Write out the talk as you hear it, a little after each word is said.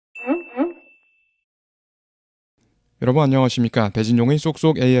여러분 안녕하십니까? 배진용의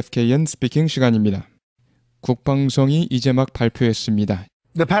쏙쏙afkn 스피킹 시간입니다. 국방성이 이제 막 발표했습니다.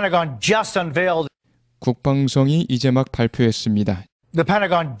 The Pentagon just unveiled. 국방성이 이제 막 발표했습니다. The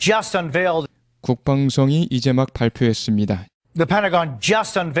Pentagon just unveiled. 국방성이 이제 막 발표했습니다. The Pentagon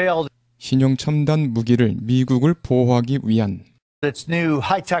just unveiled. 신형 첨단 무기를 미국을 보호하기 위한 its new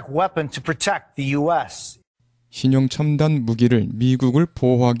high-tech weapon to protect the U.S. 신형 첨단 무기를 미국을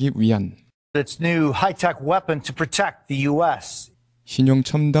보호하기 위한 its new high-tech weapon to protect the U.S. 신형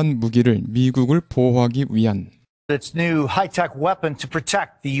첨단 무기를 미국을 보호하기 위한 its new high-tech weapon to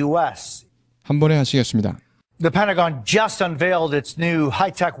protect the U.S. 한 번에 하시겠습니다. The Pentagon just unveiled its new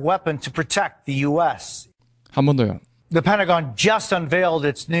high-tech weapon to protect the U.S. 한 번 더요. The Pentagon just unveiled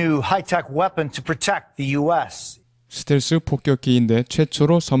its new high-tech weapon to protect the U.S. 스텔스 폭격기인데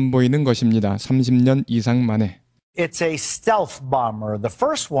최초로 선보이는 것입니다. 30년 이상 만에. It's a stealth bomber, the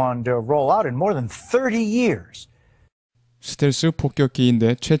first one to roll out in more than 30 years. 스텔스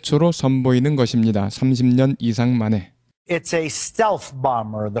폭격기인데 최초로 선보이는 것입니다. 30년 이상 만에. It's a stealth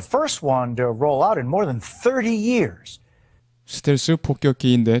bomber, the first one to roll out in more than 30 years. 스텔스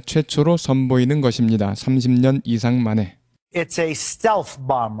폭격기인데 최초로 선보이는 것입니다. 30년 이상 만에. It's a stealth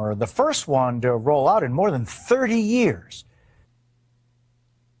bomber, the first one to roll out in more than 30 years.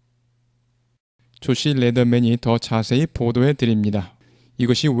 조시 레더맨이 더 자세히 보도해 드립니다.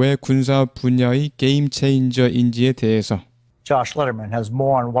 이것이 왜 군사 분야의 게임 체인저인지에 대해서. Josh Letterman has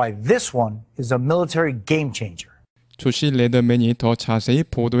more on why this one is a military game changer. 조시 레더맨이 더 자세히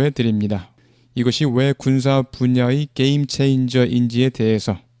보도해 드립니다. 이것이 왜 군사 분야의 게임 체인저인지에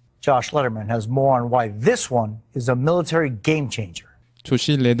대해서. Josh Letterman has more on why this one is a military game changer.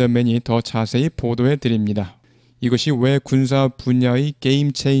 조시 레더맨이 더 자세히 보도해 드립니다. 이것이 왜 군사 분야의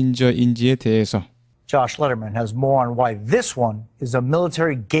게임 체인저인지에 대해서. Josh Letterman has more on why this one is a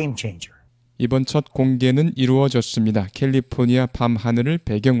military game changer. 이번 첫 공개는 이루어졌습니다. 캘리포니아 밤하늘을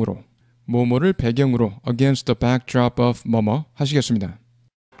배경으로. 뭐뭐를 배경으로 against the backdrop of 뭐뭐 하시겠습니다.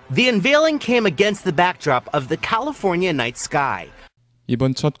 The unveiling came against the backdrop of the California night sky.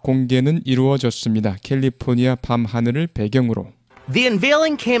 이번 첫 공개는 이루어졌습니다. 캘리포니아 밤하늘을 배경으로. The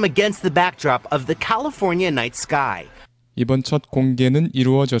unveiling came against the backdrop of the California night sky. 이번 첫 공개는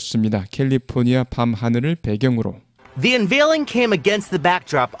이루어졌습니다. 캘리포니아 밤하늘을 배경으로. The unveiling came against the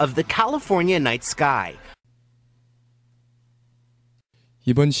backdrop of the California night sky.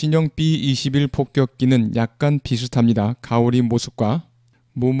 이번 신형 B-21 폭격기는 약간 비슷합니다. 가오리 모습과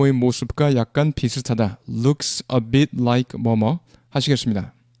모모의 모습과 약간 비슷하다. Looks a bit like 뭐뭐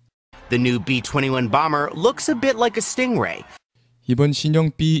하시겠습니다. The new B-21 bomber looks a bit like a stingray. 이번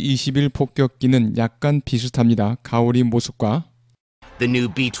신형 B-21 폭격기는 약간 비슷합니다. 가오리 모습과 The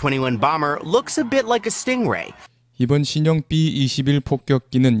new B-21 bomber looks a bit like a stingray. 이번 신형 B-21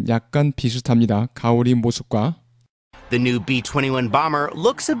 폭격기는 약간 비슷합니다. 가오리 모습과 The new B-21 bomber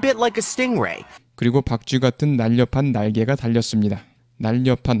looks a bit like a stingray. 그리고 박쥐 같은 날렵한 날개가 달렸습니다.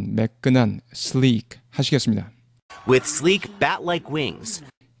 날렵한, 매끈한, sleek 하시겠습니다. With sleek bat-like wings.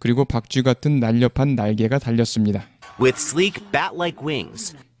 그리고 박쥐 같은 날렵한 날개가 달렸습니다. With sleek bat-like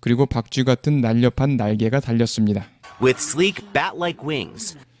wings. 그리고 박쥐 같은 날렵한 날개가 달렸습니다. With sleek bat-like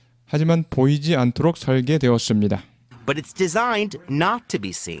wings. 하지만 보이지 않도록 설계되었습니다. But it's designed not to be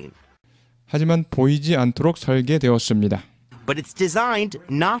seen. 하지만 보이지 않도록 설계되었습니다. But it's designed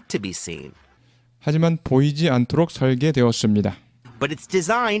not to be seen. 하지만 보이지 않도록 설계되었습니다. But it's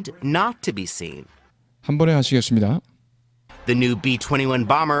designed not to be seen. 한 번에 하시겠습니다. The new B-21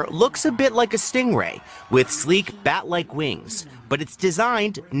 bomber looks a bit like a stingray with sleek bat-like wings, but it's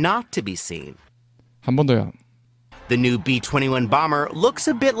designed not to be seen. 한 번 더요. The new B-21 bomber looks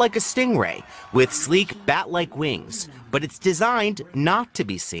a bit like a stingray with sleek bat-like wings, but it's designed not to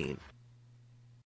be seen.